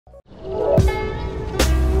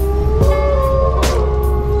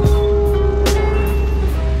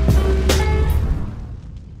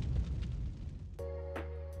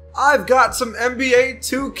I've got some NBA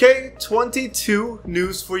 2K22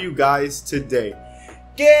 news for you guys today.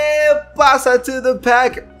 ¿Qué pasa to the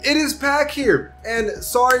pack? It is Pack here, and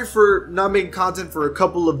sorry for not making content for a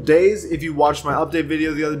couple of days. If you watched my update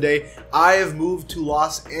video the other day, I have moved to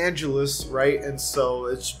Los Angeles, right? And so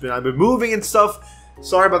I've been moving and stuff.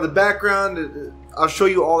 Sorry about the background. I'll show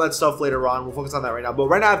you all that stuff later on. We'll focus on that right now. But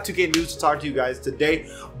right now I have 2K news to talk to you guys today.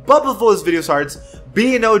 But before this video starts,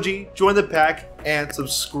 be an OG, join the pack, and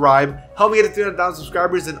subscribe. Help me get to 300,000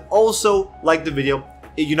 subscribers, and also like the video.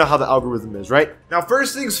 You know how the algorithm is, right? Now,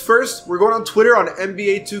 first things first, we're going on Twitter on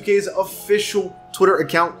NBA 2K's official Twitter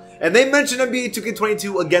account. And they mentioned NBA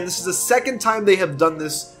 2K22 again. This is the second time they have done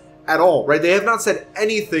this at all, right? They have not said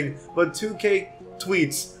anything, but 2K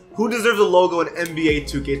tweets, who deserves a logo in NBA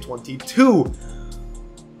 2K22?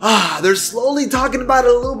 They're slowly talking about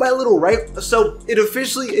it little by little, right? So it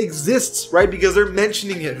officially exists, right? Because they're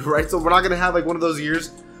mentioning it, right? So we're not gonna have like one of those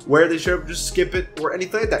years where they should just skip it or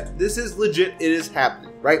anything like that. This is legit, it is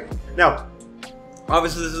happening, right? Now,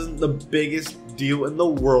 obviously this isn't the biggest deal in the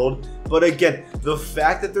world, but again, the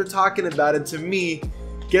fact that they're talking about it to me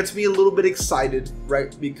gets me a little bit excited,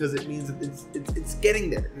 right? Because it means that it's getting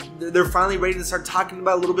there. They're finally ready to start talking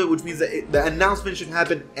about it a little bit, which means that the announcement should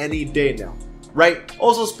happen any day now, right?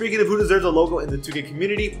 Also, speaking of who deserves a logo in the 2K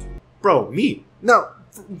community, bro, me. Now,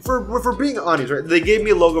 for being honest, right? They gave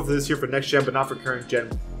me a logo for this year for next gen, but not for current gen,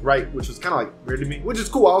 right? Which was kind of like weird to me, which is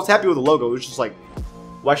cool. I was happy with the logo. It was just like,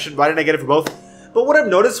 why didn't I get it for both? But what I've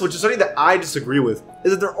noticed, which is something that I disagree with,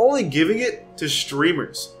 is that they're only giving it to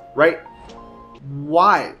streamers, right?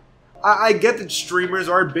 Why? I get that streamers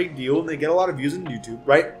are a big deal and they get a lot of views on YouTube,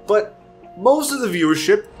 right? But most of the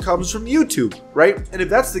viewership comes from YouTube, right? And if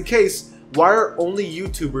that's the case, why are only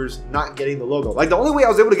YouTubers not getting the logo? Like, the only way I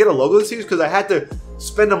was able to get a logo this year is because I had to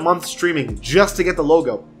spend a month streaming just to get the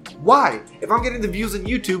logo. Why? If I'm getting the views on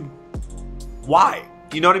YouTube, why?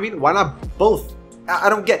 You know what I mean? Why not both? I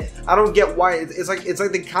don't get why. It's like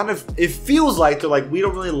they kind of, it feels like they're like, we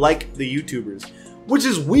don't really like the YouTubers, which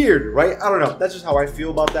is weird, right? I don't know. That's just how I feel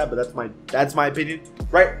about that, but that's my opinion,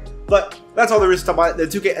 right? But that's all there is to about the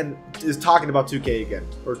 2K, and is talking about 2K again,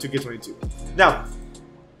 or 2K22. Now,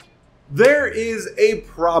 there is a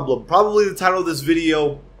problem. Probably the title of this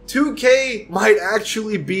video, 2K might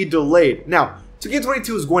actually be delayed. Now,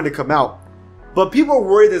 2K22 is going to come out, but people are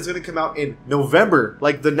worried that it's going to come out in November,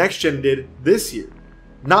 like the next gen did this year.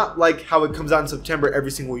 Not like how it comes out in September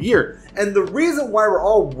every single year. And the reason why we're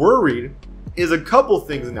all worried is a couple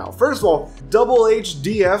things now. First of all, Double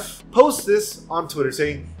HDF posts this on Twitter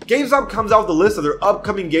saying, GameStop comes out with a list of their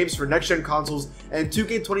upcoming games for next-gen consoles, and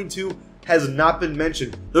 2K22 has not been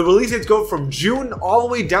mentioned. The release dates go from June all the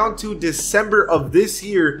way down to December of this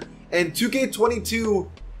year, and 2K22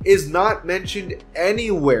 is not mentioned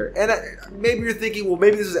anywhere. And maybe you're thinking, well,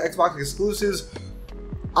 maybe this is Xbox exclusives.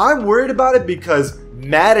 I'm worried about it because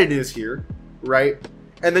Madden is here, right?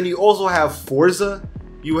 And then you also have Forza.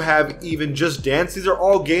 You have even Just Dance. These are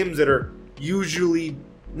all games that are usually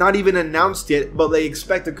not even announced yet, but they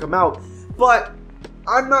expect to come out. But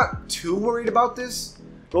I'm not too worried about this.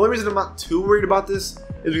 The only reason I'm not too worried about this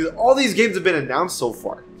is because all these games have been announced so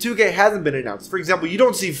far. 2K hasn't been announced. For example, you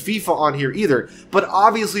don't see FIFA on here either, but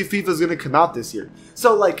obviously FIFA is going to come out this year.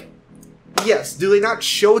 So, like, yes, do they not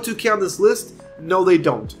show 2K on this list? No, they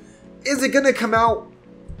don't. Is it going to come out?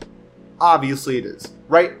 Obviously it is,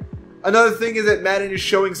 right? Another thing is that Madden is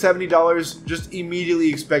showing $70. Just immediately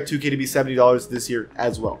expect 2K to be $70 this year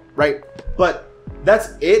as well, right? But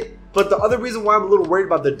that's it. But the other reason why I'm a little worried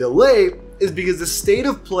about the delay is because the state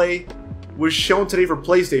of play was shown today for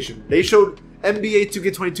PlayStation. They showed NBA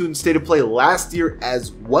 2K22 in state of play last year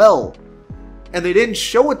as well, and they didn't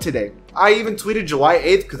show it today. I even tweeted July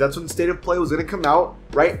 8th because that's when state of play was going to come out,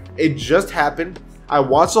 right? It just happened. I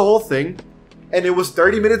watched the whole thing, and it was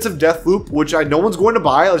 30 minutes of Deathloop, which no one's going to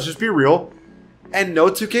buy, let's just be real, and no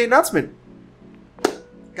 2K announcement.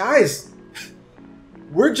 Guys,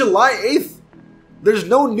 we're July 8th. There's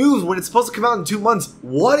no news when it's supposed to come out in 2 months.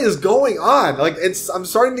 What is going on? Like, I'm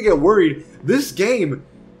starting to get worried. This game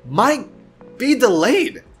might be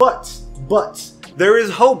delayed. But there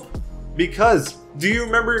is hope, because do you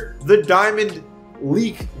remember the Diamond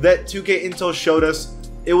leak that 2K Intel showed us?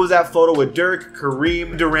 It was that photo with Dirk,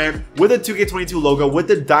 Kareem, Durant with a 2K22 logo with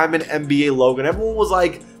the Diamond NBA logo, and everyone was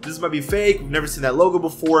like, this might be fake, we've never seen that logo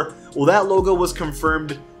before. Well, that logo was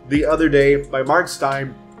confirmed the other day by Mark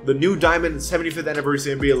Stein. The new Diamond 75th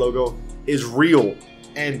anniversary NBA logo is real,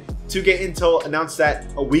 and 2K Intel announced that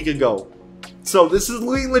a week ago. So this is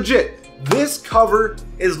looking legit. This cover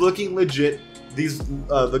is looking legit.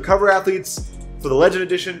 The cover athletes for the Legend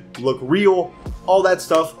Edition look real, all that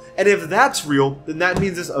stuff. And if that's real, then that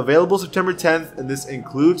means it's available September 10th, and this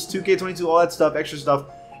includes 2K22, all that stuff, extra stuff,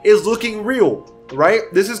 is looking real, right?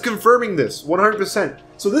 This is confirming this 100%.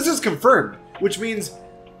 So this is confirmed, which means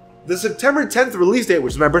the September 10th release date,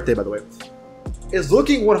 which is my birthday, by the way, is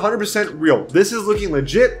looking 100% real. This is looking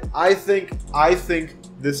legit. I think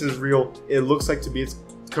this is real. It looks like to be it's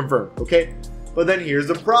confirmed, okay? But then here's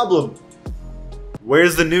the problem.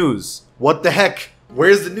 Where's the news? What the heck?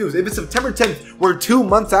 Where's the news? If it's September 10th, we're 2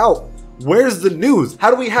 months out. Where's the news?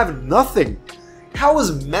 How do we have nothing? How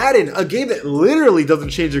is Madden, a game that literally doesn't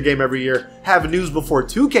change their game every year, have news before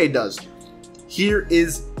 2K does? Here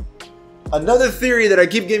is another theory that I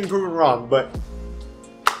keep getting proven wrong, but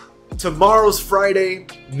tomorrow's Friday.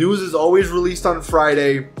 News is always released on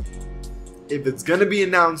Friday. If it's gonna be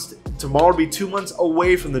announced, tomorrow will be 2 months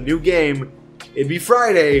away from the new game. It'd be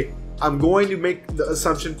Friday. I'm going to make the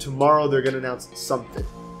assumption tomorrow they're going to announce something,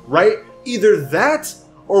 right? Either that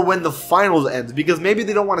or when the finals ends, because maybe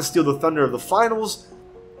they don't want to steal the thunder of the finals.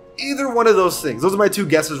 Either one of those things. Those are my two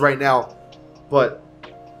guesses right now, but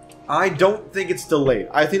I don't think it's delayed.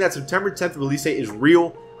 I think that September 10th release date is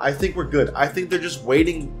real. I think we're good. I think they're just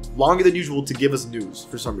waiting longer than usual to give us news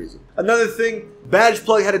for some reason. Another thing, Badge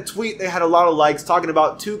Plug had a tweet. They had a lot of likes talking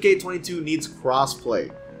about 2K22 needs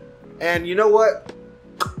crossplay. And you know what?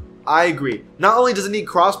 I agree. Not only does it need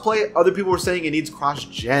crossplay, other people were saying it needs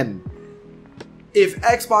cross-gen. If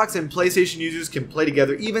Xbox and PlayStation users can play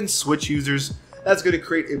together, even Switch users, that's going to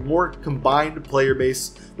create a more combined player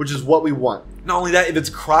base, which is what we want. Not only that, if it's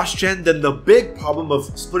cross-gen, then the big problem of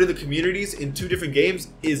splitting the communities in two different games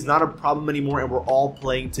is not a problem anymore, and we're all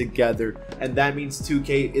playing together. And that means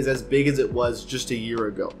 2K is as big as it was just a year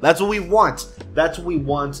ago. That's what we want. That's what we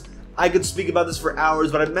want. I could speak about this for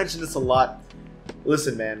hours, but I've mentioned this a lot.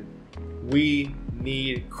 Listen, man, we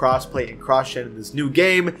need crossplay and cross-gen in this new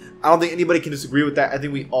game. I don't think anybody can disagree with that. I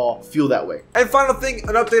think we all feel that way. And final thing,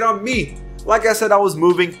 an update on me. Like I said, I was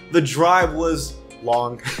moving. The drive was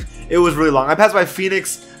long. It was really long. I passed by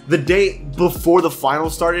Phoenix the day before the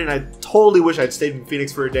finals started, and I totally wish I'd stayed in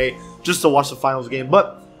Phoenix for a day just to watch the finals game.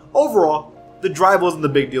 But overall, the drive wasn't the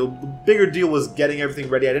big deal. The bigger deal was getting everything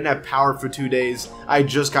ready. I didn't have power for 2 days. I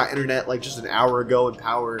just got internet like just an hour ago and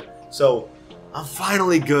power. So I'm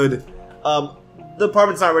finally good. The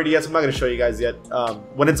apartment's not ready yet, so I'm not going to show you guys yet.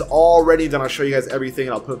 When it's all ready, then I'll show you guys everything,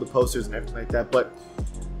 and I'll put up the posters and everything like that. But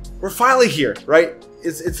we're finally here, right?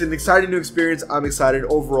 It's an exciting new experience. I'm excited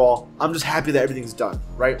overall. I'm just happy that everything's done,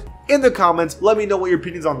 right? In the comments, let me know what your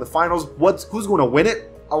opinions on the finals. Who's going to win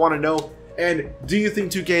it? I want to know. And do you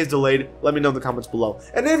think 2K is delayed? Let me know in the comments below.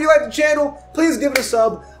 And if you like the channel, please give it a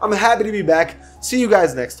sub. I'm happy to be back. See you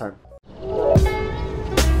guys next time.